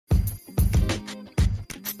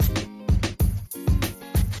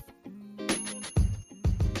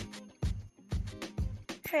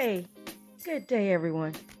Hey, good day,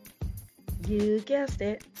 everyone. You guessed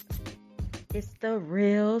it. It's the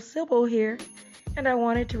real Sybil here. And I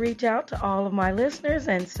wanted to reach out to all of my listeners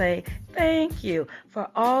and say thank you for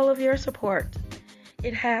all of your support.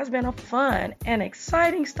 It has been a fun and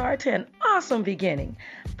exciting start to an awesome beginning,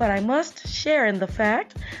 but I must share in the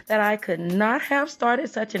fact that I could not have started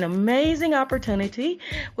such an amazing opportunity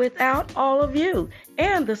without all of you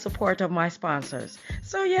and the support of my sponsors.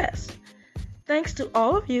 So yes, thanks to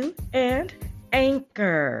all of you and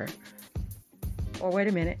Anchor. Or wait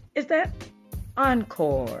a minute, is that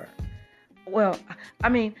Encore? Well,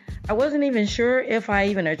 I wasn't even sure if I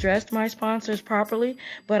even addressed my sponsors properly,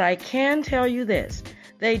 but I can tell you this.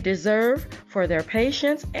 They deserve for their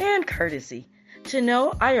patience and courtesy to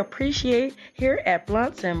know I appreciate here at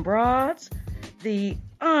Blunts and Broads the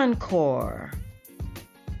Encore.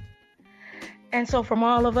 And so from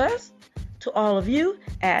all of us to all of you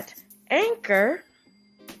at Anchor,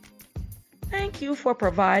 thank you for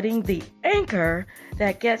providing the anchor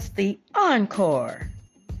that gets the encore.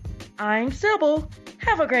 I'm Sybil.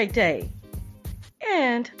 Have a great day.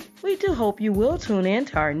 And we do hope you will tune in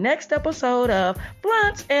to our next episode of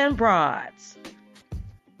Blunts and Broads.